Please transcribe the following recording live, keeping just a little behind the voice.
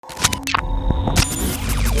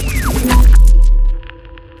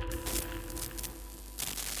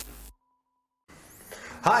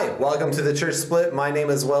Hi, welcome to the Church Split. My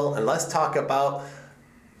name is Will, and let's talk about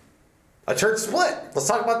a church split. Let's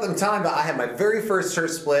talk about the time that I had my very first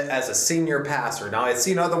church split as a senior pastor. Now, I'd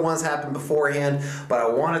seen other ones happen beforehand, but I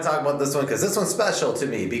want to talk about this one because this one's special to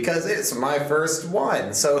me because it's my first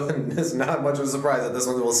one. So it's not much of a surprise that this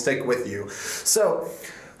one will stick with you. So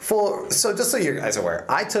just so you guys are aware,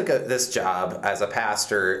 I took this job as a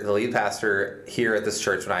pastor, the lead pastor here at this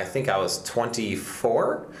church when I think I was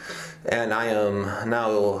 24. And I am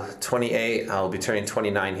now 28. I'll be turning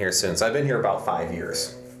 29 here soon. So I've been here about 5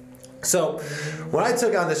 years. So when I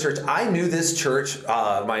took on this church, I knew this church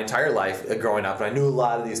my entire life growing up, and I knew a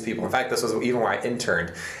lot of these people. In fact, this was even where I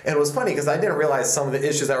interned. And it was funny because I didn't realize some of the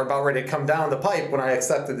issues that were about ready to come down the pipe when I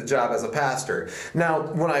accepted the job as a pastor. Now,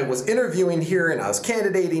 when I was interviewing here and I was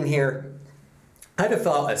candidating here, I had to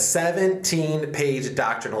fill out a 17-page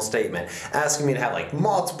doctrinal statement asking me to have like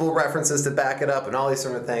multiple references to back it up and all these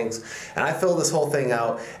sort of things. And I filled this whole thing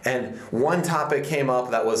out, and one topic came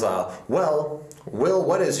up that was, well, Will,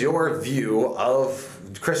 what is your view of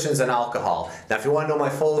Christians and alcohol? Now, if you want to know my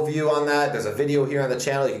full view on that, there's a video here on the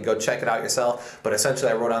channel. You can go check it out yourself. But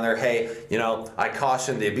essentially, I wrote on there, hey, I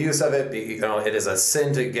caution the abuse of it. It is a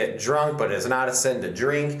sin to get drunk, but it is not a sin to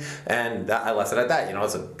drink. And I left it at that.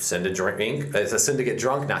 It's a sin to drink. It's a sin to get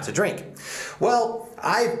drunk, not to drink. Well,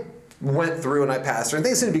 I went through and I pastored, and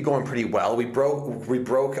things seemed to be going pretty well. We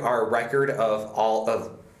broke our record of all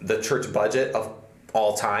of the church budget of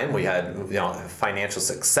all time. We had financial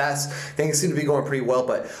success. Things seemed to be going pretty well,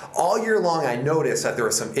 but all year long I noticed that there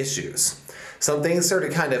were some issues. Some things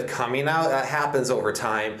started kind of coming out. That happens over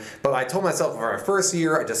time. But I told myself for our first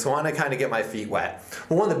year, I just want to kind of get my feet wet.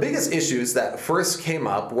 Well, one of the biggest issues that first came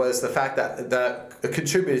up was the fact that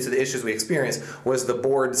contributed to the issues we experienced was the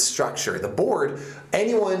board structure. The board,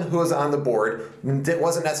 anyone who was on the board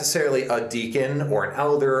wasn't necessarily a deacon or an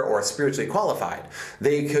elder or spiritually qualified.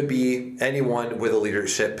 They could be anyone with a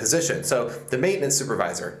leadership position. So the maintenance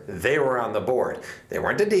supervisor, they were on the board. They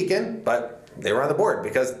weren't a deacon, but they were on the board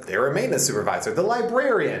because they were a maintenance supervisor. The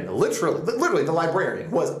librarian, literally the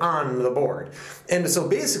librarian was on the board. And so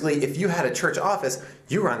basically, if you had a church office,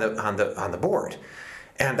 you were on the board.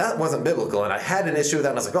 And that wasn't biblical. And I had an issue with that.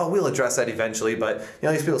 And I was like, oh, we'll address that eventually. But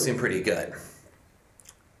these people seem pretty good.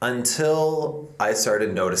 Until I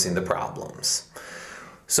started noticing the problems.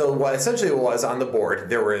 So what essentially was on the board,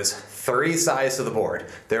 there was 30 sides to the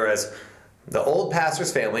board. There was the old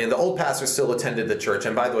pastor's family, and the old pastor still attended the church.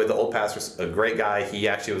 And by the way, the old pastor's a great guy. He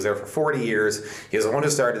actually was there for 40 years. He was the one who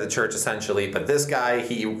started the church, essentially. But this guy,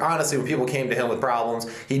 he honestly, when people came to him with problems,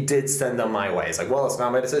 he did send them my way. It's like, well, it's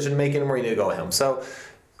not my decision to make anymore. You need to go with him. So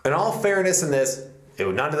in all fairness in this,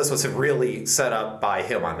 none of this was really set up by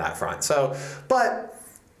him on that front. But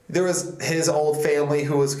there was his old family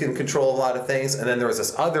who was in control of a lot of things, and then there was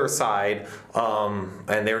this other side,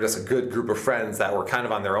 and they were just a good group of friends that were kind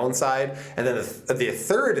of on their own side. And then the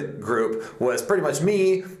third group was pretty much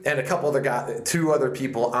me and a couple two other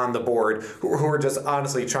people on the board who were just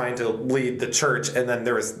honestly trying to lead the church. And then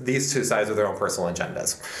there was these two sides with their own personal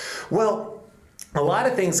agendas. Well, a lot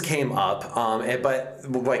of things came up, but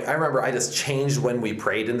I remember I just changed when we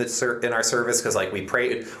prayed in our service because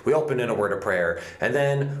we opened in a word of prayer, and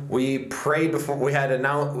then we prayed before we had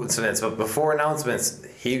announcements. But before announcements,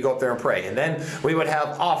 he'd go up there and pray, and then we would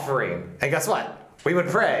have offering, and guess what? We would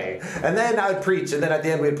pray, and then I would preach, and then at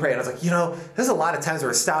the end we'd pray. And I was like, there's a lot of times where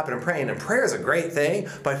we're stopping and praying, and prayer is a great thing,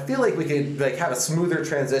 but I feel like we could have a smoother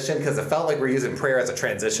transition because it felt like we're using prayer as a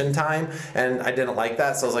transition time, and I didn't like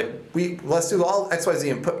that. So I was like, let's do all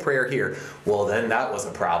XYZ and put prayer here. Well, then that was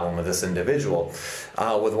a problem with this individual,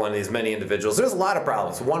 with one of these many individuals. There's a lot of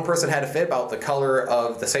problems. One person had a fit about the color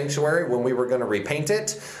of the sanctuary when we were going to repaint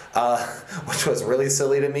it, which was really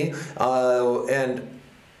silly to me, and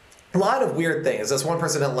a lot of weird things. This one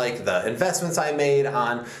person didn't like the investments I made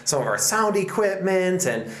on some of our sound equipment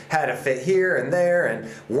and had a fit here and there. And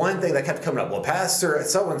one thing that kept coming up, well, Pastor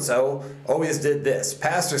so-and-so always did this.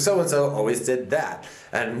 Pastor so-and-so always did that.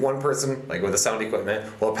 And one person, with the sound equipment,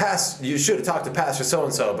 well, you should have talked to Pastor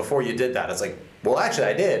so-and-so before you did that. It's like, well, actually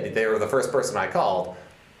I did. They were the first person I called.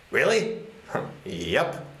 Really?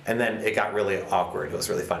 Yep. And then it got really awkward. It was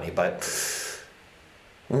really funny, but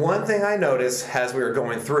one thing I noticed as we were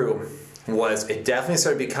going through was it definitely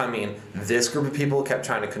started becoming this group of people kept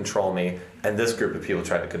trying to control me, and this group of people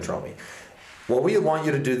tried to control me. Well, we want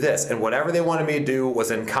you to do this, and whatever they wanted me to do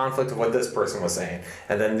was in conflict with what this person was saying.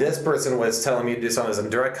 And then this person was telling me to do something that was in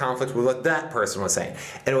direct conflict with what that person was saying.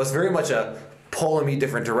 And it was very much a pulling me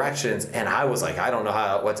different directions, and I was like, I don't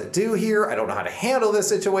know what to do here. I don't know how to handle this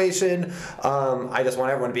situation. I just want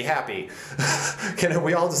everyone to be happy. Can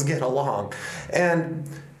we all just get along? And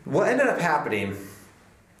what ended up happening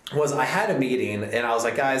was I had a meeting and I was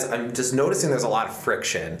like, guys, I'm just noticing there's a lot of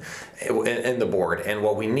friction in the board, and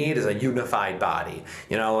what we need is a unified body.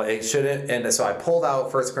 It shouldn't. And so I pulled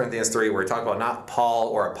out 1 Corinthians 3, where we talk about not Paul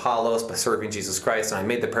or Apollos, but serving Jesus Christ. And I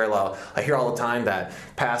made the parallel. I hear all the time that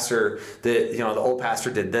the old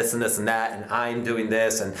pastor did this and this and that, and I'm doing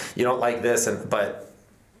this, and you don't like this, but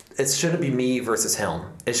it shouldn't be me versus him.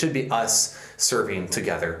 It should be us serving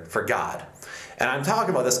together for God. And I'm talking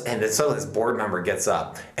about this, and then suddenly this board member gets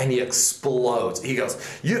up, and he explodes. He goes,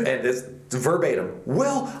 and this verbatim,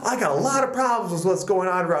 well, I got a lot of problems with what's going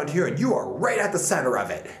on around here, and you are right at the center of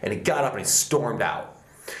it. And he got up and he stormed out.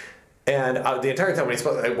 And the entire time when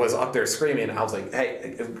he was up there screaming, I was like,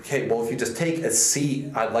 hey, well, if you just take a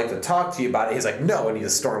seat, I'd like to talk to you about it. He's like, no, and he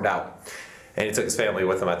just stormed out. And he took his family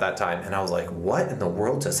with him at that time. And I was like, what in the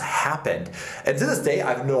world just happened? And to this day,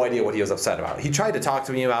 I have no idea what he was upset about. He tried to talk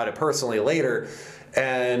to me about it personally later.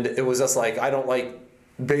 And it was just like, I don't like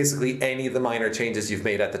basically any of the minor changes you've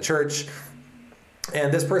made at the church.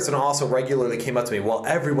 And this person also regularly came up to me, well,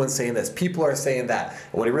 everyone's saying this. People are saying that.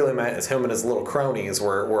 And what he really meant is him and his little cronies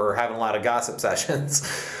were having a lot of gossip sessions.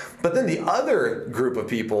 But then the other group of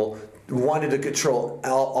people wanted to control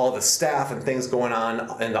all the staff and things going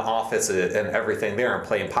on in the office and everything there, and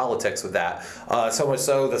playing politics with that. So much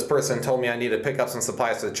so, this person told me I needed to pick up some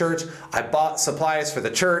supplies for the church. I bought supplies for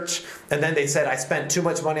the church, and then they said I spent too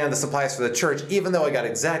much money on the supplies for the church, even though I got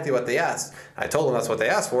exactly what they asked. I told them that's what they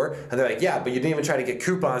asked for, and they're like, yeah, but you didn't even try to get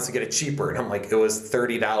coupons to get it cheaper. And I'm like, it was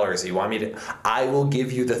 $30. You want me to? I will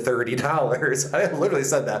give you the $30. I literally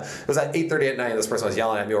said that. It was at 8:30 at night, and this person was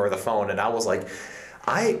yelling at me over the phone, and I was like,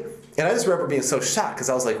 And I just remember being so shocked, because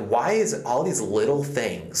I was like, why is all these little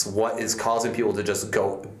things what is causing people to just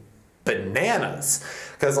go bananas?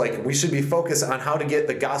 Because we should be focused on how to get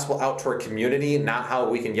the gospel out to our community, not how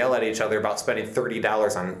we can yell at each other about spending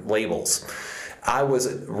 $30 on labels. I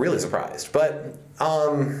was really surprised. But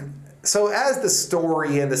so as the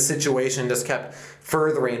story and the situation just kept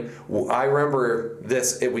furthering, I remember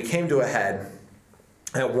we came to a head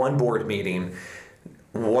at one board meeting.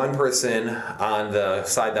 One person on the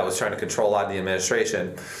side that was trying to control a lot of the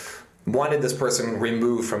administration wanted this person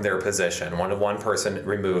removed from their position, wanted one person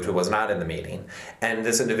removed who was not in the meeting. And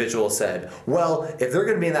this individual said, well, if they're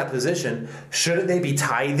going to be in that position, shouldn't they be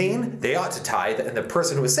tithing? They ought to tithe. And the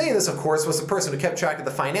person who was saying this, of course, was the person who kept track of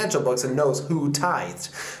the financial books and knows who tithed.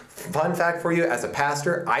 Fun fact for you, as a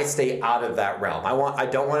pastor, I stay out of that realm. I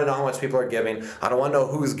don't want to know how much people are giving. I don't want to know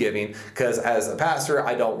who's giving, because as a pastor,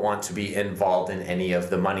 I don't want to be involved in any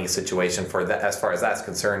of the money situation for that, as far as that's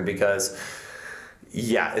concerned, because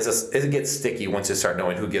it gets sticky once you start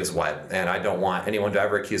knowing who gives what, and I don't want anyone to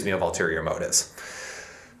ever accuse me of ulterior motives.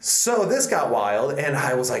 So this got wild, and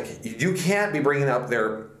I was like, you can't be bringing up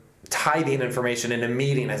their tithing information in a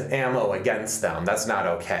meeting as ammo against them. That's not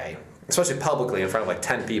okay. Especially publicly in front of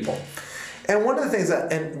 10 people. And one of the things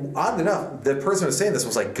and oddly enough, the person who was saying this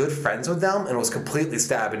was good friends with them and was completely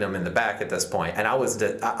stabbing them in the back at this point. And I was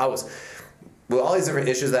with all these different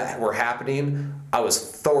issues that were happening, I was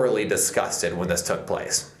thoroughly disgusted when this took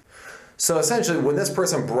place. So essentially, when this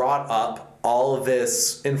person brought up all of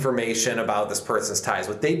this information about this person's ties,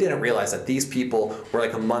 what they didn't realize that these people were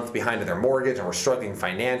a month behind in their mortgage and were struggling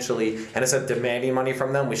financially. And instead of demanding money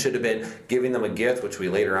from them, we should have been giving them a gift, which we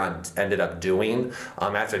later on ended up doing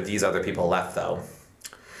after these other people left, though.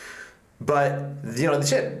 But, they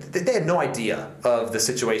had no idea of the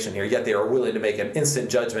situation here, yet they were willing to make an instant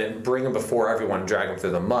judgment, bring them before everyone, and drag them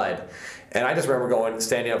through the mud. And I just remember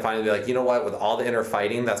standing up finally, you know what, with all the inner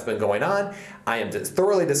fighting that's been going on, I am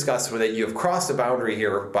thoroughly disgusted with it. You have crossed a boundary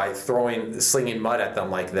here by slinging mud at them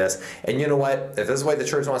like this. And you know what, if this is the way the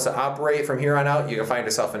church wants to operate from here on out, you can find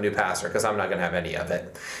yourself a new pastor, because I'm not going to have any of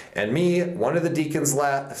it. And one of the deacons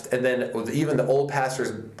left, and then even the old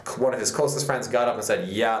pastor's, one of his closest friends got up and said,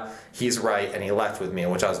 yeah, he's right, and he left with me,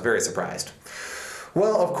 which I was very surprised.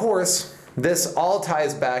 Well, of course, this all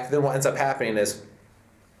ties back. Then what ends up happening is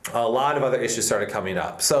a lot of other issues started coming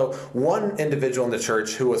up. So one individual in the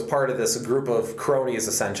church who was part of this group of cronies,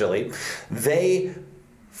 essentially, they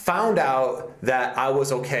found out that I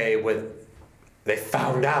was okay with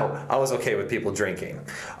people drinking.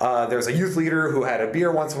 There's a youth leader who had a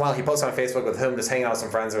beer once in a while. He posted on Facebook with him just hanging out with some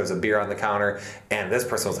friends. There was a beer on the counter, and this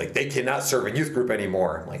person was like, they cannot serve a youth group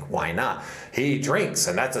anymore. I'm like, why not? He drinks,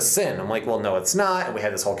 and that's a sin. I'm like, well, no, it's not. And we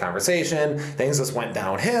had this whole conversation. Things just went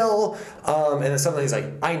downhill. And then suddenly he's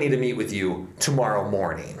like, I need to meet with you tomorrow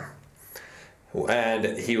morning.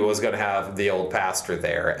 And he was going to have the old pastor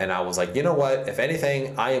there. And I was like, you know what? If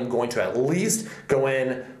anything, I am going to at least go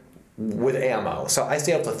in with ammo. So I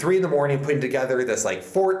stayed up till 3 in the morning putting together this like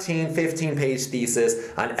 14, 15 page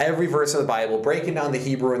thesis on every verse of the Bible, breaking down the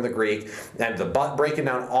Hebrew and the Greek, and breaking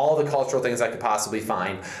down all the cultural things I could possibly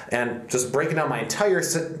find, and just breaking down my entire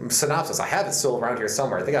synopsis. I have it still around here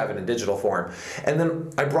somewhere. I think I have it in digital form. And then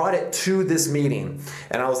I brought it to this meeting,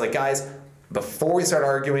 and I was like, guys, before we start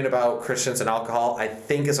arguing about Christians and alcohol, I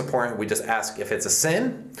think it's important we just ask if it's a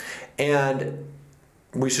sin, and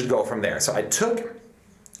we should go from there. So I took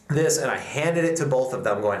this and I handed it to both of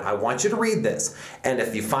them going, I want you to read this, and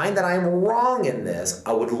if you find that I'm wrong in this,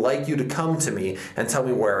 I would like you to come to me and tell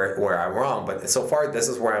me where I'm wrong, but so far this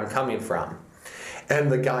is where I'm coming from.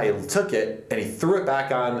 And the guy took it and he threw it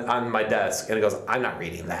back on my desk and he goes, I'm not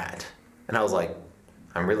reading that. And I was like,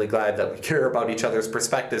 I'm really glad that we care about each other's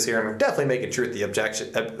perspectives here, and we're definitely making truth the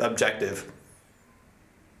objective.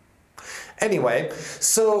 Anyway,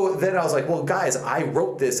 so then I was like, well, guys, I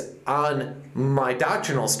wrote this on my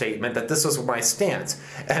doctrinal statement that this was my stance.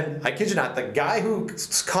 And I kid you not, the guy who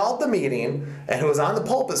called the meeting and who was on the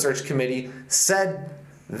pulpit search committee said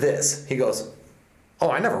this. He goes, oh,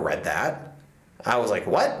 I never read that. I was like,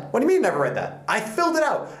 what? What do you mean you never read that? I filled it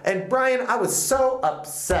out. And Brian, I was so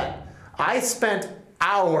upset. I spent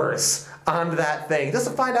hours on that thing just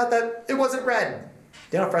to find out that it wasn't read.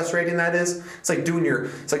 You know how frustrating that is? It's like doing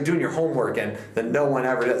your homework and that no one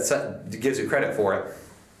ever gives you credit for it.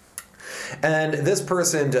 And this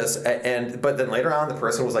person but then later on the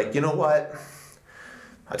person was like, you know what?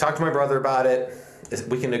 I talked to my brother about it.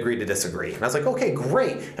 We can agree to disagree. And I was like, okay,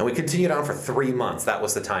 great. And we continued on for 3 months. That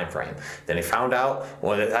was the time frame. Then he found out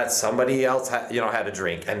that somebody else had a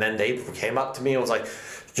drink. And then they came up to me and was like,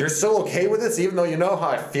 you're still okay with this even though you know how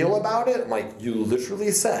I feel about it? I'm like, you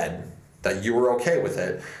literally said that you were okay with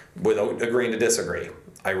it without agreeing to disagree.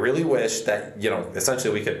 I really wish that,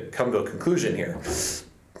 essentially we could come to a conclusion here.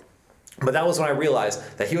 But that was when I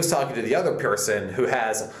realized that he was talking to the other person who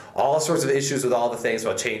has all sorts of issues with all the things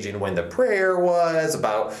about changing when the prayer was,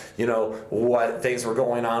 about, what things were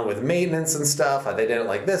going on with maintenance and stuff. They didn't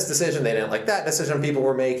like this decision, they didn't like that decision people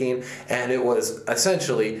were making. And it was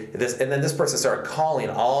essentially this, and then this person started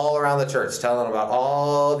calling all around the church, telling about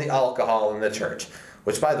all the alcohol in the church.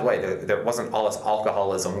 Which, by the way, there wasn't all this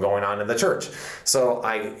alcoholism going on in the church. So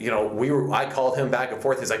I called him back and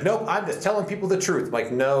forth. He's like, nope, I'm just telling people the truth. I'm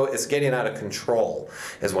like, no, it's getting out of control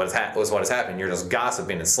is what is happening. You're just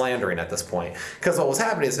gossiping and slandering at this point. Because what was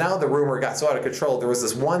happening is now the rumor got so out of control. There was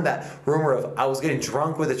this rumor of I was getting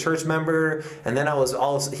drunk with a church member, and then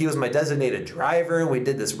he was my designated driver, and we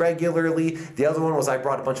did this regularly. The other one was I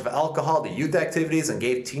brought a bunch of alcohol to youth activities and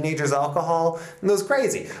gave teenagers alcohol, and it was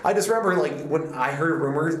crazy. I just remember when I heard the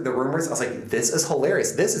rumors, I was like, this is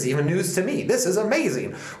hilarious. This is even news to me. This is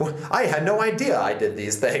amazing. I had no idea I did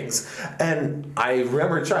these things. And I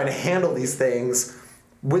remember trying to handle these things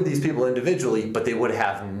with these people individually, but they would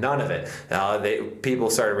have none of it. People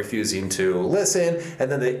started refusing to listen, and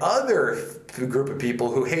then the other group of people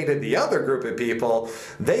who hated the other group of people,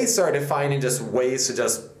 they started finding just ways to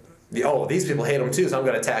just, these people hate him too, so I'm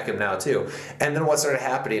going to attack him now too. And then what started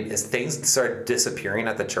happening is things started disappearing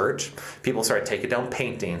at the church. People started taking down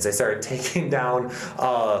paintings. They started taking down,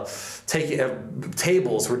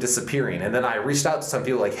 tables were disappearing. And then I reached out to some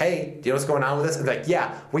people like, hey, do you know what's going on with this? And they're like,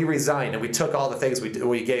 yeah, we resigned and we took all the things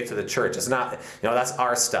we gave to the church. It's not, that's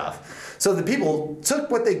our stuff. So the people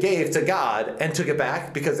took what they gave to God and took it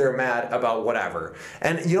back because they were mad about whatever.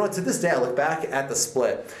 And to this day I look back at the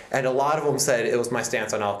split, and a lot of them said it was my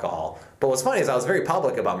stance on alcohol. But what's funny is I was very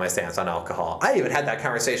public about my stance on alcohol. I even had that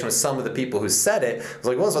conversation with some of the people who said it. I was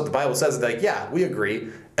like, well, that's what the Bible says. And they're like, yeah, we agree.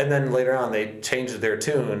 And then later on they changed their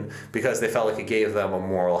tune because they felt like it gave them a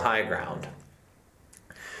moral high ground.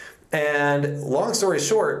 And long story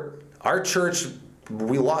short, our church,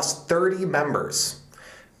 we lost 30 members.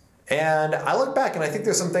 And I look back and I think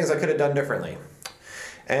there's some things I could have done differently.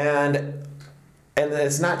 And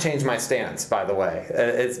it's not changed my stance, by the way.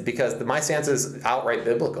 It's because my stance is outright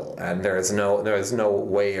biblical, and there is no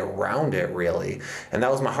way around it, really. And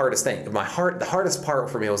that was my hardest thing. The hardest part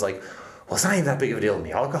for me was like, well, it's not even that big of a deal to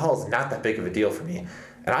me. Alcohol is not that big of a deal for me.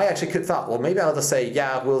 And I actually thought, well, maybe I'll just say,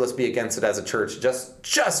 yeah, we'll just be against it as a church, just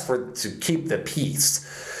to keep the peace.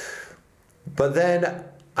 But then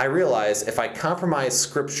I realized if I compromise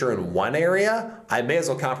scripture in one area, I may as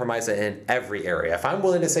well compromise it in every area. If I'm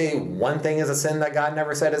willing to say one thing is a sin that God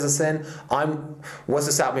never said is a sin, what's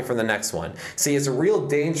to stop me from the next one? See, it's a real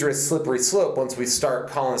dangerous, slippery slope once we start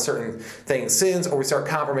calling certain things sins, or we start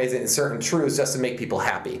compromising certain truths just to make people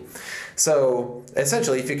happy. So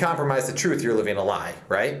essentially, if you compromise the truth, you're living a lie,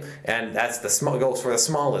 right? And that's goes for the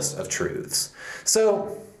smallest of truths.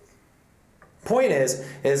 So point is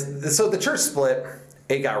so the church split.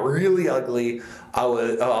 It got really ugly. I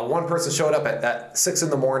was one person showed up at 6 in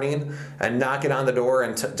the morning and knocking on the door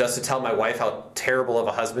and just to tell my wife how terrible of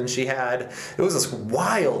a husband she had. It was this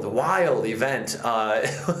wild event.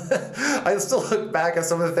 I still look back at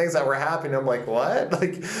some of the things that were happening. I'm like, what?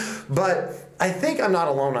 But I think I'm not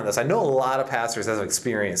alone on this. I know a lot of pastors that have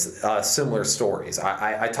experienced similar stories.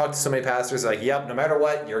 I talk to so many pastors like, yep, no matter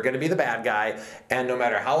what, you're going to be the bad guy, and no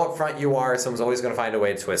matter how upfront you are, someone's always going to find a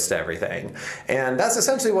way to twist everything. And that's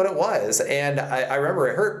essentially what it was. And I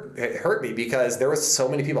remember it hurt me because there was so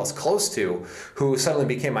many people I was close to who suddenly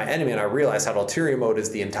became my enemy, and I realized how ulterior motives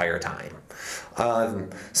the entire time.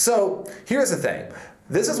 So here's the thing.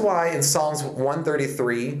 This is why in Psalms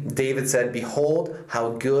 133, David said, "Behold, how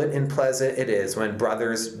good and pleasant it is when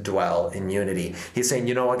brothers dwell in unity." He's saying,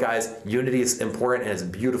 you know what, guys? Unity is important and it's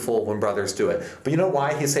beautiful when brothers do it. But you know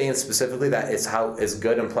why he's saying specifically that it's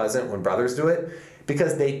good and pleasant when brothers do it?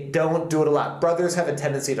 Because they don't do it a lot. Brothers have a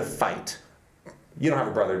tendency to fight. You don't have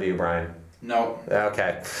a brother, do you, Brian? No.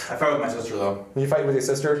 Okay. I fight with my sister, though. You fight with your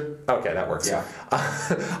sister? Okay, that works. Yeah.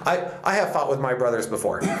 I have fought with my brothers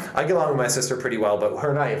before. I get along with my sister pretty well, but her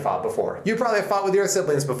and I have fought before. You probably have fought with your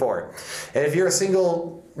siblings before. And if you're a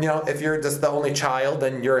single, if you're just the only child,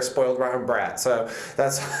 then you're a spoiled rotten brat. So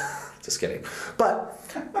that's... Just kidding. But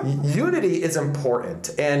unity is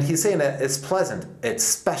important, and he's saying that it's pleasant, it's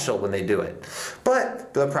special when they do it.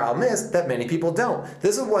 But the problem is that many people don't.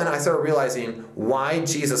 This is when I started realizing why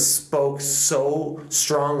Jesus spoke so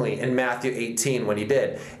strongly in Matthew 18 when he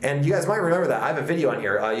did. And you guys might remember that. I have a video on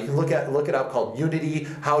here. You can look it up called Unity,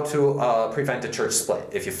 How to Prevent a Church Split.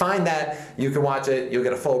 If you find that, you can watch it. You'll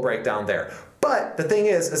get a full breakdown there. But the thing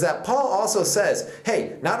is that Paul also says,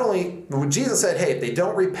 hey, not only, Jesus said, hey, if they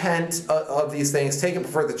don't repent of these things, take it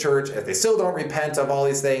before the church. If they still don't repent of all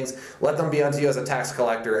these things, let them be unto you as a tax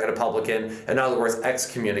collector and a publican. In other words,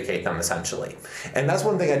 excommunicate them, essentially. And that's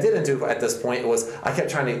one thing I didn't do at this point was I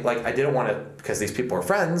kept trying to, I didn't want to, because these people are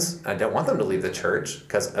friends, I didn't want them to leave the church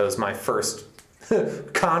because it was my first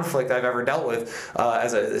conflict I've ever dealt with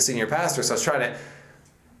as a senior pastor. So I was trying to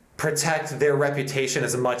protect their reputation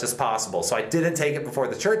as much as possible. So I didn't take it before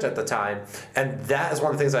the church at the time, and that is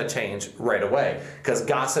one of the things I changed right away because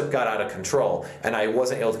gossip got out of control, and I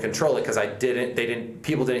wasn't able to control it because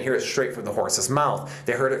people didn't hear it straight from the horse's mouth.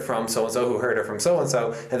 They heard it from so and so who heard it from so and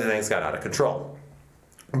so, and then things got out of control.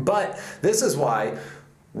 But this is why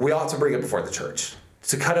we ought to bring it before the church.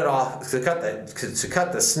 To cut it off, to cut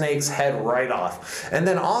the snake's head right off. And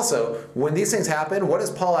then also, when these things happen, what does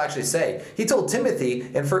Paul actually say? He told Timothy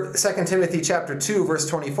in 2 Timothy chapter 2, verse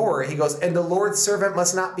 24, he goes, "And the Lord's servant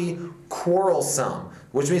must not be quarrelsome."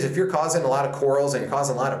 Which means if you're causing a lot of quarrels and you're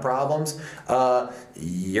causing a lot of problems,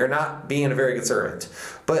 you're not being a very good servant.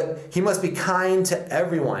 But he must be kind to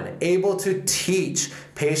everyone, able to teach,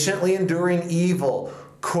 patiently enduring evil,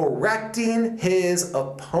 correcting his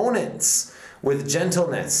opponents with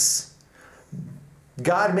gentleness.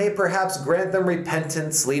 God may perhaps grant them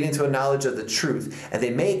repentance leading to a knowledge of the truth, and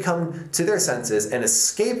they may come to their senses and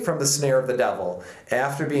escape from the snare of the devil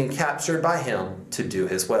after being captured by him to do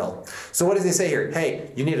his will. So what does he say here?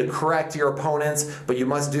 Hey, you need to correct your opponents, but you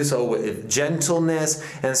must do so with gentleness.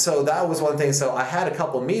 And so that was one thing. So I had a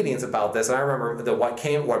couple meetings about this, and I remember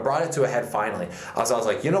what brought it to a head finally. I was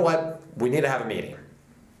like, you know what? We need to have a meeting.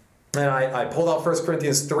 And I pulled out 1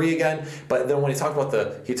 Corinthians 3 again, but then when he talked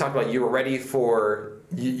about you were ready for,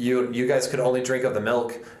 you guys could only drink of the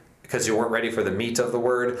milk because you weren't ready for the meat of the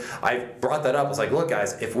word. I brought that up. I was like, look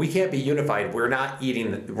guys, if we can't be unified, we're not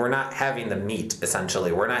having the meat,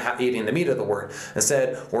 essentially. We're not eating the meat of the word.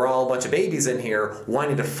 Instead, we're all a bunch of babies in here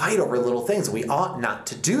wanting to fight over little things. We ought not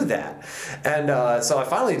to do that. And so I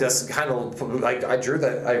finally just kind of, I drew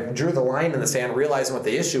the line in the sand, realizing what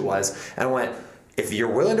the issue was, and I went, if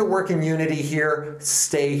you're willing to work in unity here,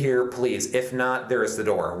 stay here, please. If not, there's the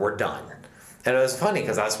door. We're done. And it was funny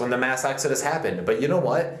because that's when the mass exodus happened. But you know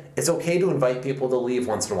what? It's okay to invite people to leave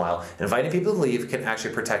once in a while. Inviting people to leave can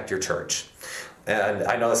actually protect your church. And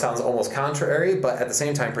I know that sounds almost contrary, but at the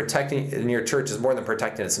same time, protecting in your church is more than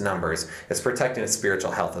protecting its numbers. It's protecting its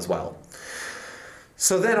spiritual health as well.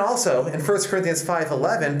 So then also, in 1 Corinthians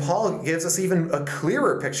 5:11, Paul gives us even a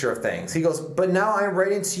clearer picture of things. He goes, "But now I am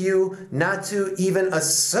writing to you not to even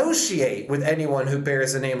associate with anyone who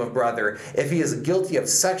bears the name of brother, if he is guilty of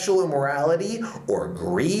sexual immorality, or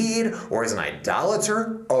greed, or is an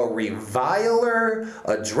idolater, a reviler,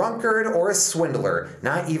 a drunkard, or a swindler,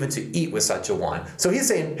 not even to eat with such a one." So he's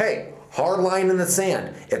saying, hey, hard line in the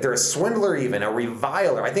sand. If they're a swindler even, a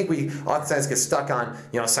reviler, I think we oftentimes get stuck on,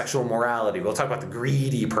 sexual morality. We'll talk about the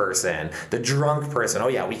greedy person, the drunk person. Oh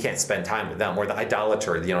yeah, we can't spend time with them. Or the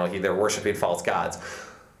idolater, they're worshiping false gods.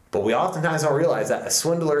 But we oftentimes don't realize that a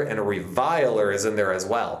swindler and a reviler is in there as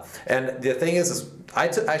well. And the thing is I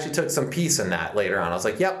actually took some peace in that later on. I was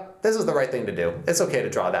like, yep, this is the right thing to do. It's okay to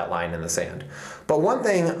draw that line in the sand. But one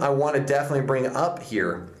thing I want to definitely bring up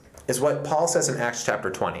here is what Paul says in Acts chapter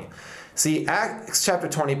 20. See, Acts chapter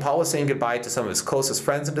 20, Paul was saying goodbye to some of his closest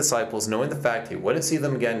friends and disciples, knowing the fact he wouldn't see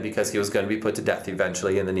them again because he was going to be put to death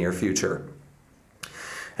eventually in the near future.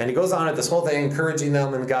 And he goes on at this whole thing, encouraging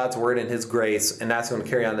them in God's word and his grace, and asking them to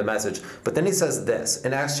carry on the message. But then he says this,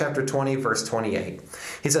 in Acts chapter 20, verse 28.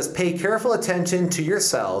 He says, "Pay careful attention to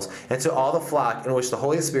yourselves and to all the flock in which the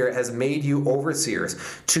Holy Spirit has made you overseers,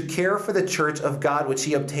 to care for the church of God which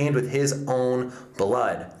he obtained with his own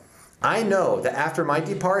blood. I know that after my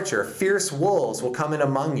departure, fierce wolves will come in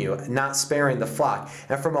among you, not sparing the flock.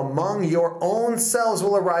 And from among your own selves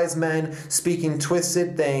will arise men speaking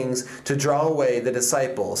twisted things to draw away the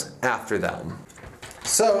disciples after them."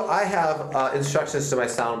 So I have instructions to my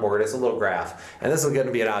soundboard. It's a little graph. And this is going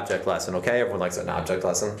to be an object lesson, okay? Everyone likes an object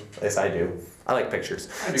lesson. At least I do. I like pictures.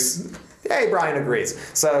 I do. Hey, Brian agrees.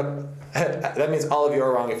 So that means all of you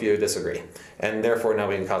are wrong if you disagree. And therefore now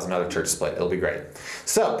we can cause another church split. It'll be great.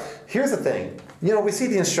 So here's the thing. We see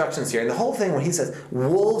the instructions here. And the whole thing when he says,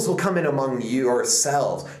 wolves will come in among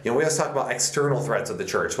yourselves. We always talk about external threats of the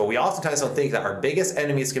church. But we oftentimes don't think that our biggest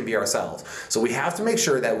enemies can be ourselves. So we have to make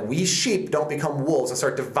sure that we sheep don't become wolves and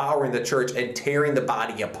start devouring the church and tearing the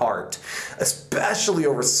body apart. Especially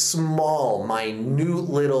over small, minute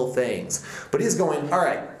little things. But he's going, all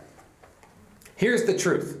right, here's the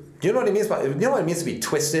truth. You know what it means to be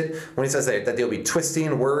twisted when he says that they'll be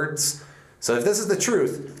twisting words? So if this is the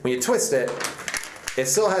truth, when you twist it, it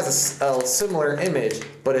still has a similar image,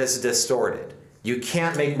 but it's distorted. You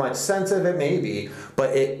can't make much sense of it, maybe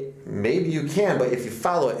you can, but if you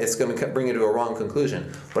follow it, it's going to bring you to a wrong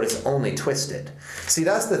conclusion. But it's only twisted. See,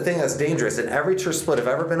 that's the thing that's dangerous in every church split I've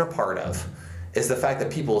ever been a part of, is the fact that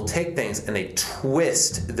people take things and they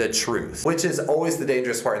twist the truth, which is always the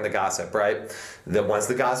dangerous part in the gossip, right? That once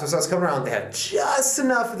the gossip starts coming around, they have just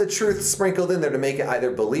enough of the truth sprinkled in there to make it either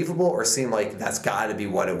believable or seem like that's got to be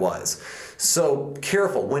what it was. So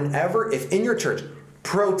careful. If in your church,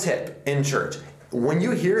 pro tip in church, when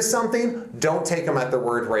you hear something, don't take them at their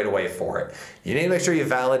word right away for it. You need to make sure you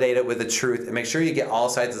validate it with the truth and make sure you get all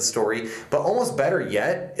sides of the story. But almost better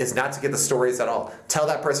yet is not to get the stories at all. Tell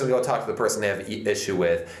that person to go talk to the person they have an issue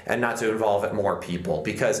with and not to involve more people,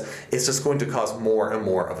 because it's just going to cause more and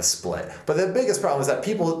more of a split. But the biggest problem is that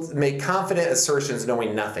people make confident assertions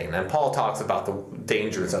knowing nothing. And Paul talks about the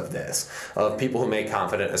dangers of this, of people who make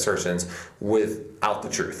confident assertions without the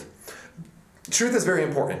truth. Truth is very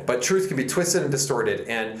important, but truth can be twisted and distorted,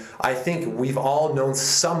 and I think we've all known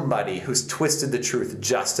somebody who's twisted the truth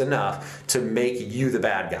just enough to make you the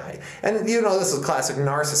bad guy. And this is a classic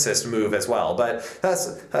narcissist move as well, but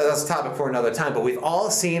that's a topic for another time. But we've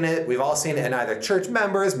all seen it. We've all seen it in either church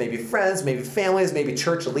members, maybe friends, maybe families, maybe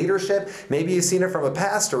church leadership. Maybe you've seen it from a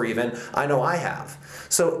pastor even. I know I have.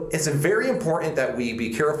 So it's very important that we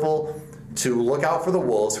be careful to look out for the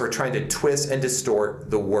wolves who are trying to twist and distort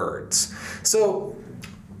the words. So,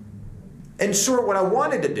 in short, what I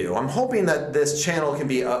wanted to do, I'm hoping that this channel can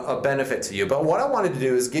be a benefit to you, but what I wanted to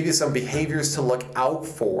do is give you some behaviors to look out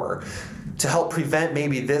for to help prevent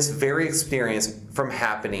maybe this very experience from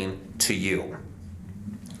happening to you.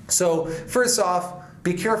 So, first off,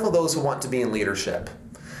 be careful of those who want to be in leadership.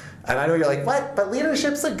 And I know you're like, what? But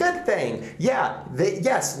leadership's a good thing. Yeah,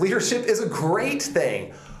 yes, leadership is a great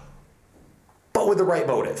thing, but with the right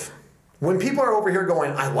motive. When people are over here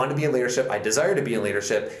going, I want to be in leadership, I desire to be in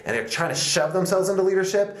leadership, and they're trying to shove themselves into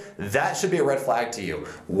leadership, that should be a red flag to you.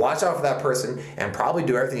 Watch out for that person and probably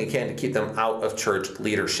do everything you can to keep them out of church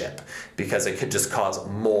leadership, because it could just cause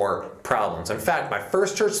more problems. In fact, my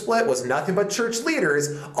first church split was nothing but church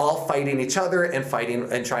leaders all fighting each other and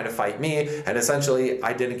trying to fight me, and essentially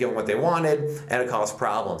I didn't give them what they wanted, and it caused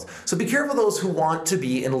problems. So be careful of those who want to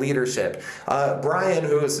be in leadership. Brian,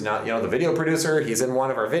 who is now the video producer, he's in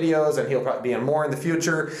one of our videos, and he'll probably be in more in the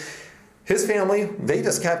future. His family, they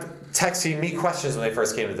just kept texting me questions when they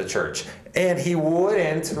first came to the church, and he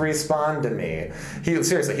wouldn't respond to me. He'd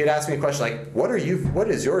ask me a question like, what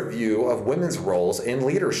is your view of women's roles in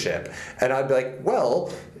leadership? And I'd be like,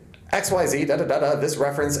 well, XYZ, this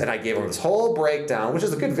reference, and I gave him this whole breakdown, which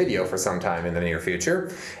is a good video for some time in the near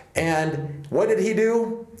future. And what did he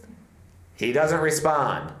do? He doesn't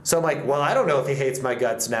respond. So I'm like, well, I don't know if he hates my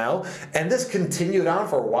guts now. And this continued on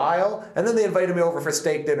for a while. And then they invited me over for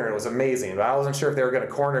steak dinner. And it was amazing. But I wasn't sure if they were going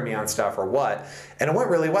to corner me on stuff or what. And it went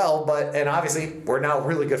really well. And obviously, we're now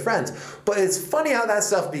really good friends. But it's funny how that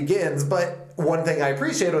stuff begins. But one thing I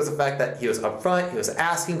appreciated was the fact that he was upfront, he was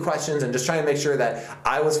asking questions, and just trying to make sure that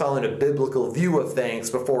I was following a biblical view of things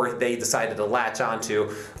before they decided to latch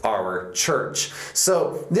onto our church.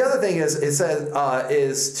 So the other thing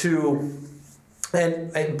is to.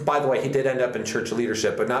 And by the way, he did end up in church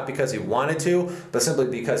leadership, but not because he wanted to, but simply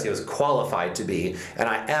because he was qualified to be. And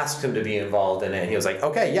I asked him to be involved in it, and he was like,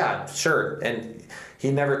 okay, yeah, sure. And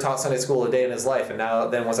he never taught Sunday school a day in his life. And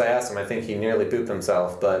then once I asked him, I think he nearly pooped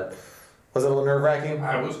himself. But was it a little nerve-wracking?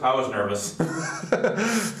 I was nervous.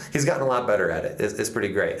 He's gotten a lot better at it. It's pretty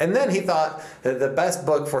great. And then he thought that the best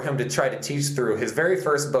book for him to try to teach through, his very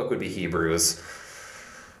first book would be Hebrews.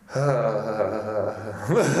 Go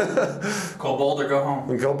bold or go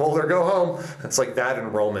home. Go bold or go home. It's like that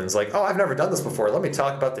in Romans. Like, oh, I've never done this before. Let me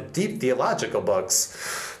talk about the deep theological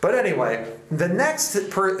books. But anyway, the next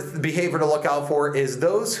behavior to look out for is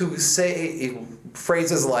those who say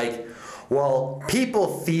phrases like, well,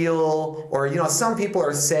 people feel, or, some people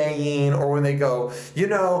are saying, or when they go,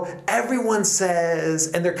 everyone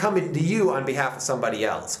says, and they're coming to you on behalf of somebody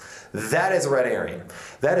else. That is a red herring.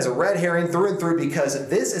 That is a red herring through and through, because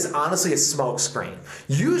this is honestly a smokescreen.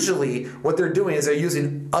 Usually what they're doing is they're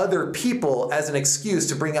using other people as an excuse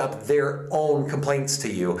to bring up their own complaints to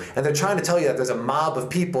you. And they're trying to tell you that there's a mob of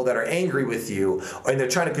people that are angry with you, and they're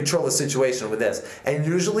trying to control the situation with this. And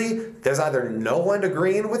usually there's either no one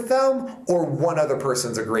agreeing with them or one other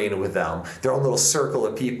person's agreeing with them. Their own little circle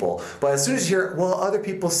of people. But as soon as you hear, well, other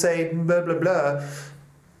people say blah, blah, blah,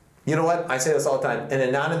 you know what? I say this all the time. An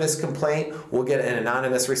anonymous complaint will get an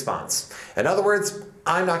anonymous response. In other words,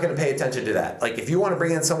 I'm not going to pay attention to that. Like, if you want to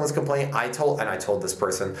bring in someone's complaint, I told this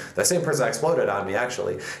person, the same person that exploded on me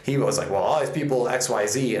actually, he was like, well, all these people X, Y,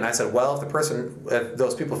 Z. And I said, well, if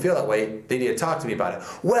those people feel that way, they need to talk to me about it.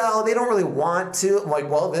 Well, they don't really want to. I'm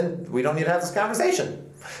like, well, then we don't need to have this conversation.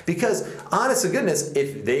 Because, honest to goodness,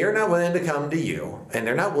 if they are not willing to come to you, and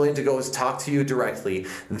they're not willing to go talk to you directly,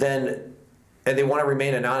 and they want to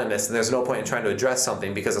remain anonymous, and there's no point in trying to address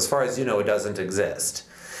something, because as far as you know, it doesn't exist.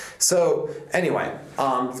 So anyway,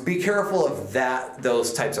 be careful of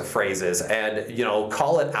those types of phrases, and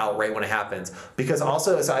call it out right when it happens, because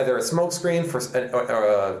also it's either a smokescreen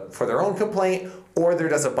for their own complaint, or they're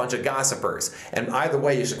just a bunch of gossipers. And either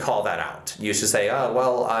way, you should call that out. You should say,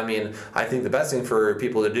 I think the best thing for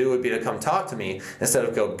people to do would be to come talk to me, instead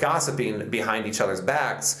of go gossiping behind each other's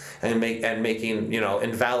backs and making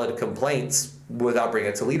invalid complaints without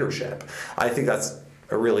bringing it to leadership. I think that's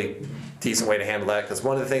a really decent way to handle that, because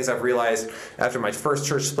one of the things I've realized after my first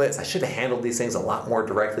church split is I should have handled these things a lot more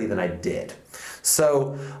directly than I did.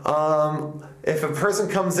 So if a person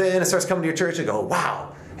comes in and starts coming to your church and go,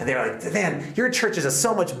 wow, and they're like, man, your church is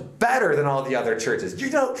so much better than all the other churches.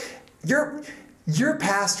 Your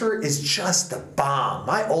pastor is just the bomb.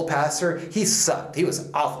 My old pastor, he sucked. He was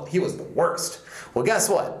awful. He was the worst. Well, guess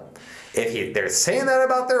what? If they're saying that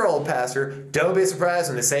about their old pastor, don't be surprised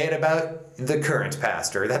when they say it about the current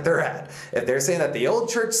pastor that they're at. If they're saying that the old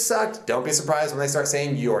church sucked, don't be surprised when they start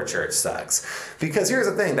saying your church sucks. Because here's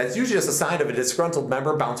the thing, that's usually just a sign of a disgruntled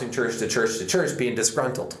member bouncing church to church being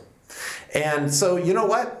disgruntled. And so, you know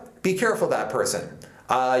what? Be careful of that person.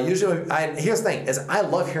 Here's the thing, is I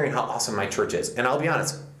love hearing how awesome my church is. And I'll be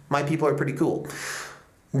honest, my people are pretty cool.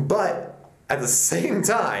 But at the same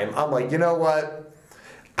time, I'm like, you know what?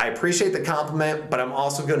 I appreciate the compliment, but I'm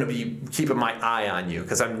also going to be keeping my eye on you,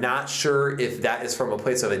 because I'm not sure if that is from a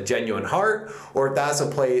place of a genuine heart, or if that's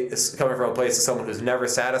coming from a place of someone who's never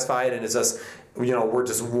satisfied and is just, we're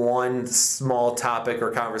just one small topic or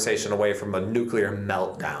conversation away from a nuclear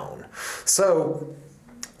meltdown. So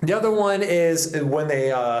the other one is when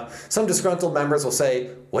some disgruntled members will say,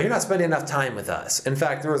 well, you're not spending enough time with us. In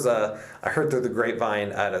fact, I heard through the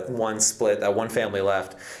grapevine at one split that one family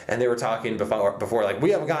left, and they were talking before like,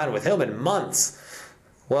 we haven't gotten with him in months.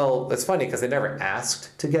 Well, it's funny because they never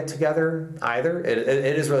asked to get together either.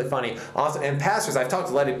 It is really funny. Also, and pastors, I've talked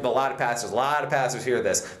to a lot of pastors hear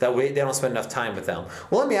this, that they don't spend enough time with them.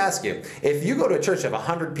 Well, let me ask you, if you go to a church of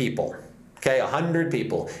 100 people, okay, 100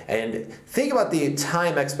 people. And think about the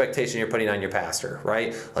time expectation you're putting on your pastor,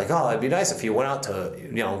 right? Like, oh, it'd be nice if you went out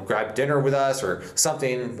to, grab dinner with us or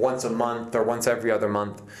something once a month or once every other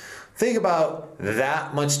month. Think about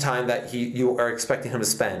that much time that you are expecting him to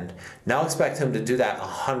spend. Now expect him to do that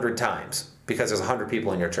 100 times because there's 100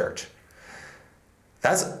 people in your church.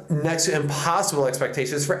 That's next to impossible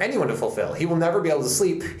expectations for anyone to fulfill. He will never be able to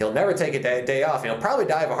sleep. He'll never take a day off. He'll probably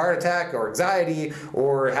die of a heart attack or anxiety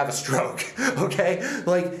or have a stroke. Okay?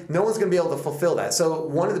 Like, no one's going to be able to fulfill that. So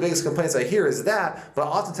one of the biggest complaints I hear is that, but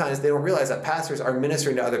oftentimes they don't realize that pastors are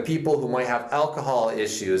ministering to other people who might have alcohol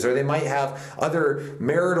issues, or they might have other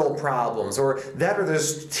marital problems, or that, or they're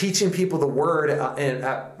just teaching people the word in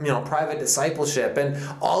private discipleship and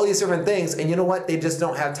all these different things. And you know what? They just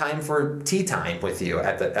don't have time for tea time with you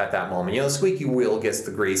at that moment. The squeaky wheel gets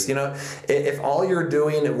the grease. If all you're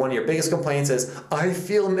doing, one of your biggest complaints is, I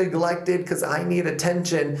feel neglected because I need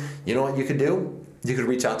attention, you know what you could do? You could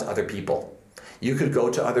reach out to other people. You could go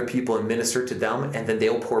to other people and minister to them, and then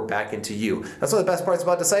they'll pour back into you. That's one of the best parts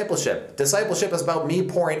about discipleship. Discipleship is about me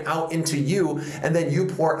pouring out into you, and then you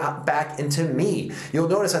pour out back into me. You'll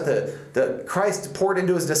notice that the Christ poured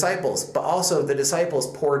into his disciples, but also the disciples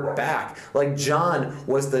poured back. Like John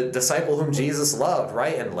was the disciple whom Jesus loved,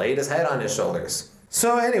 right? And laid his head on his shoulders.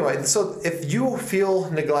 So anyway, if you feel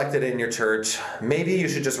neglected in your church, maybe you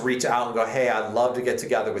should just reach out and go, hey, I'd love to get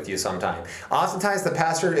together with you sometime. Oftentimes the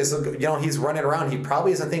pastor is, he's running around. He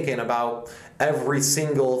probably isn't thinking about every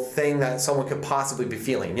single thing that someone could possibly be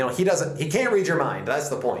feeling. He can't read your mind. That's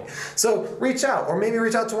the point. So reach out, or maybe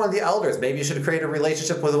reach out to one of the elders. Maybe you should create a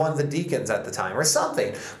relationship with one of the deacons at the time or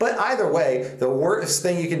something. But either way, the worst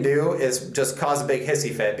thing you can do is just cause a big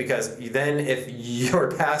hissy fit, because then if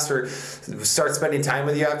your pastor starts spending time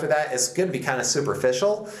with you after that, it's going to be kind of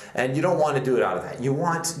superficial, and you don't want to do it out of that. You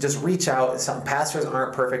want to just reach out. Some pastors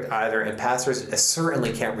aren't perfect either, and pastors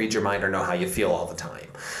certainly can't read your mind or know how you feel all the time.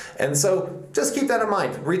 And so just keep that in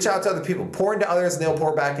mind. Reach out to other people. Pour into others and they'll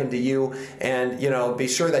pour back into you. And, be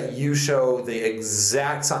sure that you show the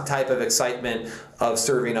exact type of excitement of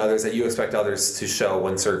serving others that you expect others to show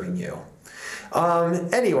when serving you.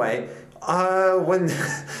 Remember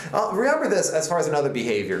this as far as another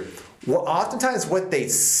behavior. Well, oftentimes what they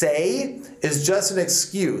say is just an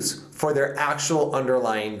excuse for their actual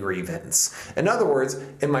underlying grievance. In other words,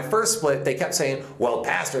 in my first split, they kept saying, well,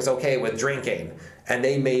 pastor's okay with drinking. And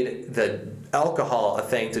they made the alcohol a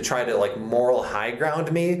thing to try to moral high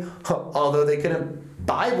ground me, although they couldn't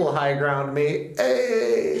Bible high ground me.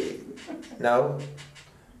 Hey! No?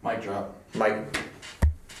 Mic drop.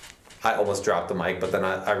 I almost dropped the mic, but then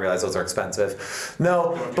I realized those are expensive.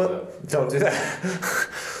 No, don't do that.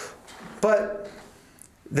 But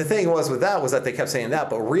the thing was that they kept saying that,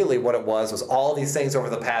 but really what it was all these things over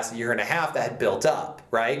the past year and a half that had built up,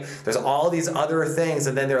 right? There's all these other things,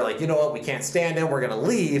 and then they're like, you know what, we can't stand him, we're going to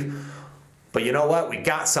leave. But you know what, we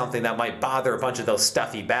got something that might bother a bunch of those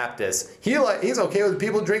stuffy Baptists. He's okay with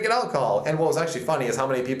people drinking alcohol. And what was actually funny is how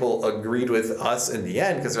many people agreed with us in the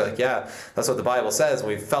end, because they're like, yeah, that's what the Bible says.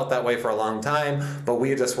 We felt that way for a long time, but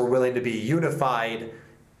we just were willing to be unified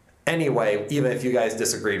anyway, even if you guys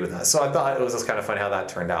disagreed with us. So I thought it was just kind of funny how that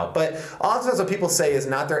turned out. But oftentimes what people say is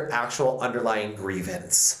not their actual underlying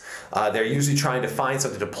grievance. They're usually trying to find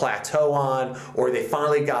something to plateau on, or they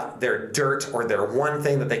finally got their dirt or their one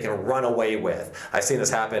thing that they can run away with. I've seen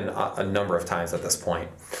this happen a number of times at this point.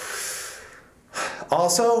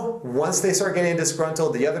 Also, once they start getting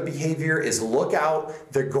disgruntled, the other behavior is look out.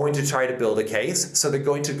 They're going to try to build a case. So they're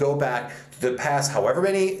going to go back the past however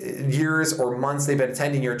many years or months they've been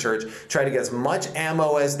attending your church, try to get as much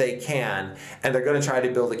ammo as they can, and they're going to try to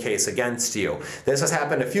build a case against you. This has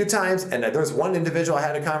happened a few times, and there's one individual I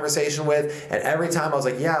had a conversation with, and every time I was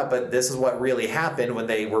like, yeah, but this is what really happened when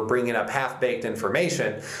they were bringing up half-baked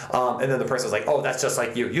information, and then the person was like, oh, that's just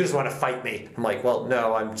like you just want to fight me. I'm like, well,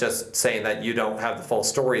 no, I'm just saying that you don't have the full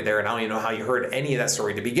story there, and I don't even know how you heard any of that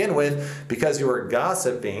story to begin with, because you were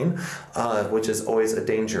gossiping, which is always a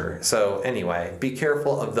danger. So anyway, be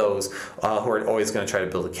careful of those who are always going to try to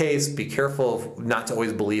build a case. Be careful not to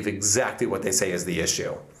always believe exactly what they say is the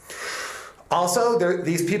issue. Also,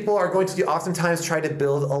 these people are going to oftentimes try to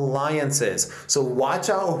build alliances. So watch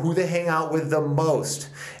out who they hang out with the most.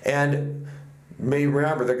 And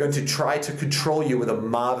remember, they're going to try to control you with a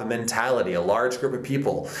mob mentality, a large group of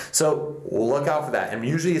people. So look out for that. And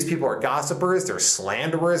usually these people are gossipers, they're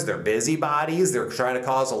slanderers, they're busybodies, they're trying to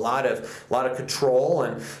cause a lot of control,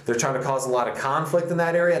 and they're trying to cause a lot of conflict in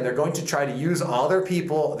that area, and they're going to try to use all their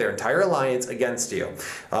people, their entire alliance, against you.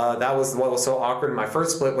 That was what was so awkward in my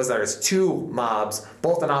first split, was there's two mobs,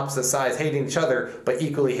 both on opposite sides, hating each other, but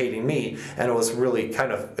equally hating me. And it was really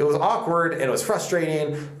it was awkward and it was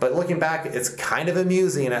frustrating, but looking back, it's kind of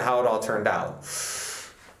amusing at how it all turned out.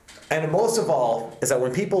 And most of all is that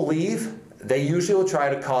when people leave, they usually will try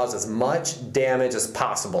to cause as much damage as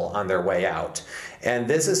possible on their way out. And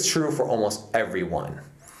this is true for almost everyone.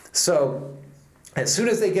 So As soon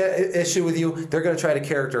as they get an issue with you, they're going to try to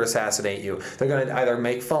character assassinate you. They're going to either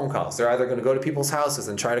make phone calls. They're either going to go to people's houses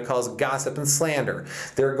and try to cause gossip and slander.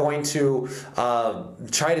 They're going to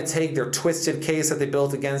try to take their twisted case that they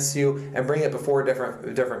built against you and bring it before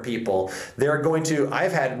different people. They're going to,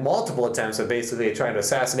 I've had multiple attempts of basically trying to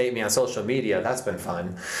assassinate me on social media. That's been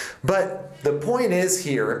fun. But the point is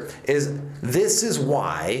here is this is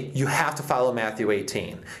why you have to follow Matthew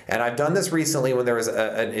 18. And I've done this recently when there was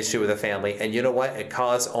an issue with a family, and you know what? It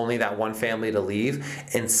caused only that one family to leave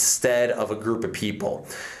instead of a group of people.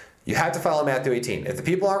 You have to follow Matthew 18. If the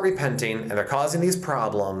people aren't repenting and they're causing these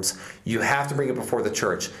problems, you have to bring it before the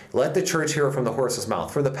church. Let the church hear it from the horse's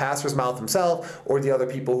mouth, from the pastor's mouth himself, or the other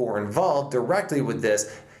people who are involved directly with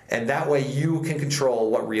this. And that way you can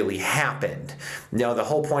control what really happened. The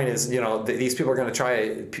whole point is, these people are going to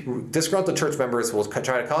try, disgruntled church members will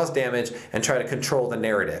try to cause damage and try to control the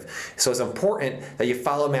narrative. So it's important that you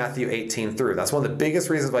follow Matthew 18 through. That's one of the biggest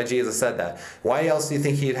reasons why Jesus said that. Why else do you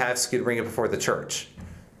think he'd have to bring it before the church?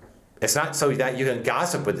 It's not so that you can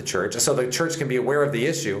gossip with the church, so the church can be aware of the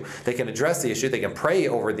issue, they can address the issue, they can pray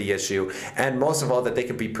over the issue, and most of all, that they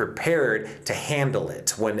can be prepared to handle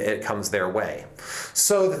it when it comes their way.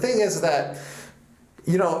 So the thing is that,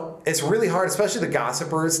 it's really hard, especially the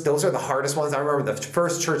gossipers. Those are the hardest ones. I remember the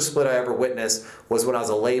first church split I ever witnessed was when I was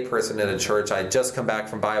a lay person in a church. I had just come back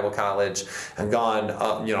from Bible college and gone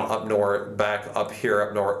up north, back up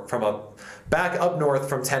north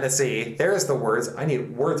from Tennessee. There's the words.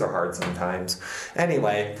 Words are hard sometimes.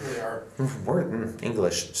 Anyway, They are.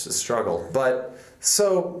 English, it's a struggle. But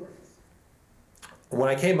so when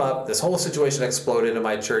I came up, this whole situation exploded in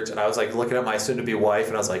my church, and I was like looking at my soon-to-be wife,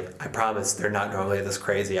 and I was like, I promise they're not normally this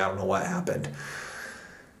crazy. I don't know what happened.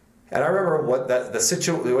 And I remember the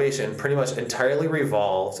situation pretty much entirely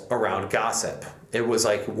revolved around gossip. It was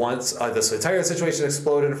like once this entire situation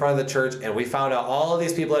exploded in front of the church, and we found out all of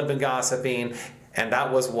these people had been gossiping, and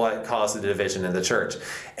that was what caused the division in the church.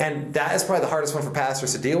 And that is probably the hardest one for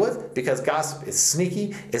pastors to deal with, because gossip is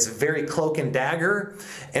sneaky, it's very cloak and dagger.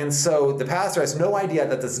 And so the pastor has no idea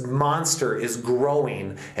that this monster is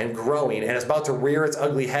growing and growing, and it's about to rear its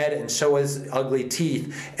ugly head and show his ugly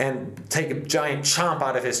teeth and take a giant chomp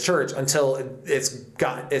out of his church until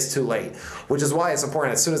it's too late. Which is why it's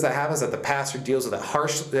important, as soon as that happens, that the pastor deals with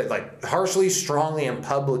it harshly, strongly, and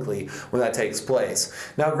publicly when that takes place.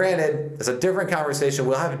 Now granted, it's a different conversation.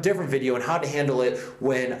 We'll have a different video on how to handle it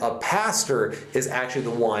when a pastor is actually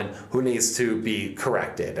the one who needs to be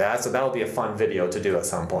corrected. So that'll be a fun video to do at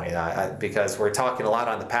some point, because we're talking a lot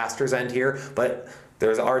on the pastor's end here, but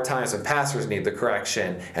there are times when pastors need the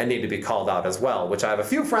correction and need to be called out as well, which I have a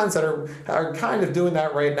few friends that are kind of doing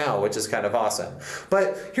that right now, which is kind of awesome.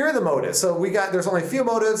 But here are the motives. So there's only a few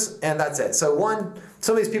motives, and that's it. So one,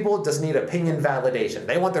 some of these people just need opinion validation.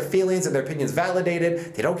 They want their feelings and their opinions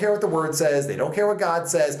validated. They don't care what the word says. They don't care what God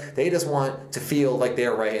says. They just want to feel like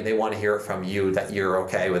they're right, and they want to hear it from you that you're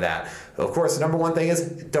okay with that. Of course, the number one thing is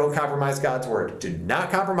don't compromise God's word. Do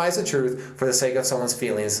not compromise the truth for the sake of someone's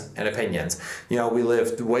feelings and opinions. We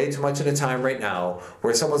live way too much in a time right now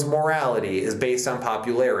where someone's morality is based on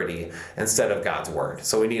popularity instead of God's word.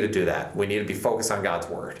 So we need to do that. We need to be focused on God's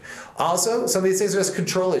word. Also, some of these things are just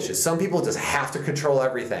control issues. Some people just have to control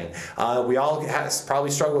everything. We all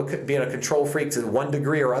probably struggle with being a control freak to one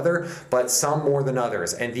degree or other, but some more than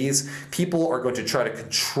others. And these people are going to try to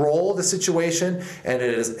control the situation, and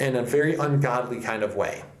it is in a very ungodly kind of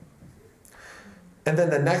way. And then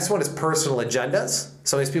the next one is personal agendas.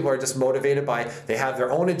 Some of these people are just motivated by, they have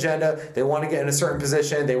their own agenda, they want to get in a certain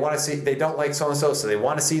position, they don't like so-and-so, so they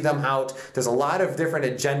want to see them out. There's a lot of different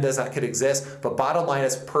agendas that could exist, but bottom line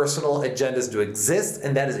is personal agendas do exist,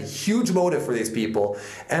 and that is a huge motive for these people.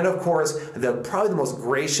 And of course, probably the most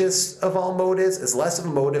gracious of all motives is less of a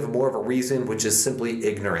motive and more of a reason, which is simply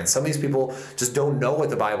ignorance. Some of these people just don't know what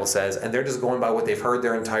the Bible says, and they're just going by what they've heard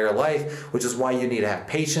their entire life, which is why you need to have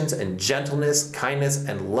patience and gentleness, kindness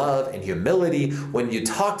and love and humility when you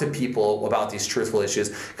talk to people about these truthful issues,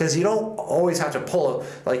 because you don't always have to throw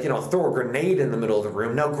a grenade in the middle of the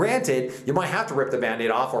room. Now granted, you might have to rip the Band-Aid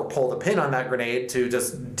off or pull the pin on that grenade to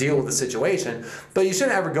just deal with the situation, but you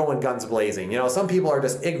shouldn't ever go in guns blazing. Some people are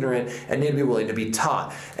just ignorant and need to be willing to be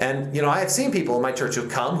taught. And I have seen people in my church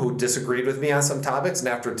who disagreed with me on some topics, and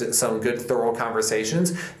after some good thorough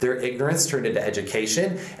conversations, their ignorance turned into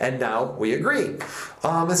education, and now we agree.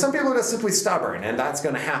 And some people are just simply stubborn, and that's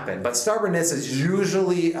going to happen. But stubbornness is usually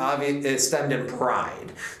stemmed in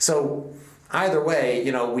pride. So either way,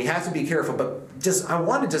 we have to be careful. But I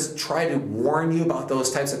want to just try to warn you about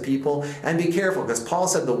those types of people and be careful, because Paul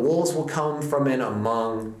said the wolves will come from in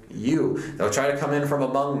among you. They'll try to come in from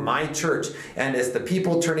among my church, and it's the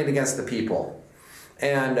people turning against the people.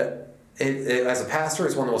 And as a pastor,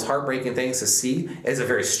 it's one of the most heartbreaking things to see. It's a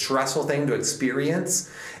very stressful thing to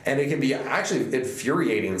experience, and it can be actually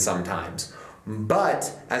infuriating sometimes.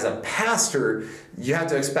 But as a pastor, you have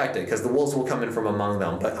to expect it because the wolves will come in from among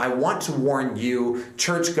them. But I want to warn you,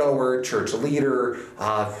 churchgoer, church leader,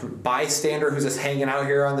 bystander who's just hanging out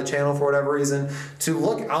here on the channel for whatever reason, to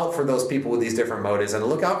look out for those people with these different motives and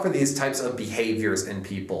look out for these types of behaviors in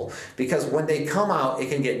people. Because when they come out, it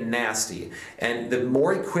can get nasty. And the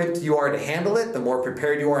more equipped you are to handle it, the more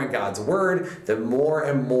prepared you are in God's word, the more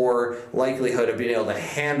and more likelihood of being able to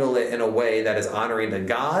handle it in a way that is honoring to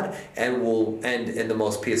God and will end in the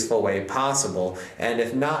most peaceful way possible. And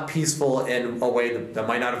if not peaceful in a way that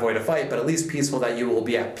might not avoid a fight, but at least peaceful that you will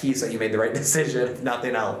be at peace that you made the right decision, if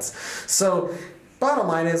nothing else. So bottom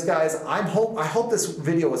line is, guys, I hope this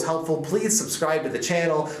video was helpful. Please subscribe to the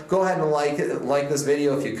channel. Go ahead and like this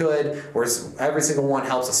video if you could. Every single one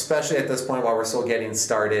helps, especially at this point while we're still getting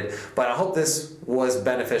started. But I hope this was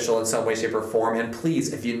beneficial in some way, shape, or form. And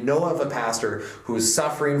please, if you know of a pastor who's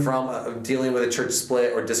suffering from dealing with a church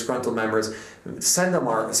split or disgruntled members, send them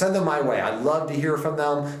my way. I'd love to hear from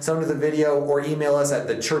them. Send them to the video or email us at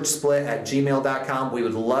thechurchsplit@gmail.com. We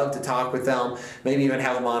would love to talk with them, maybe even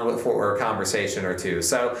have them on for a conversation or two.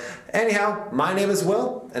 So anyhow, my name is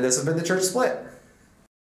Will, and this has been The Church Split.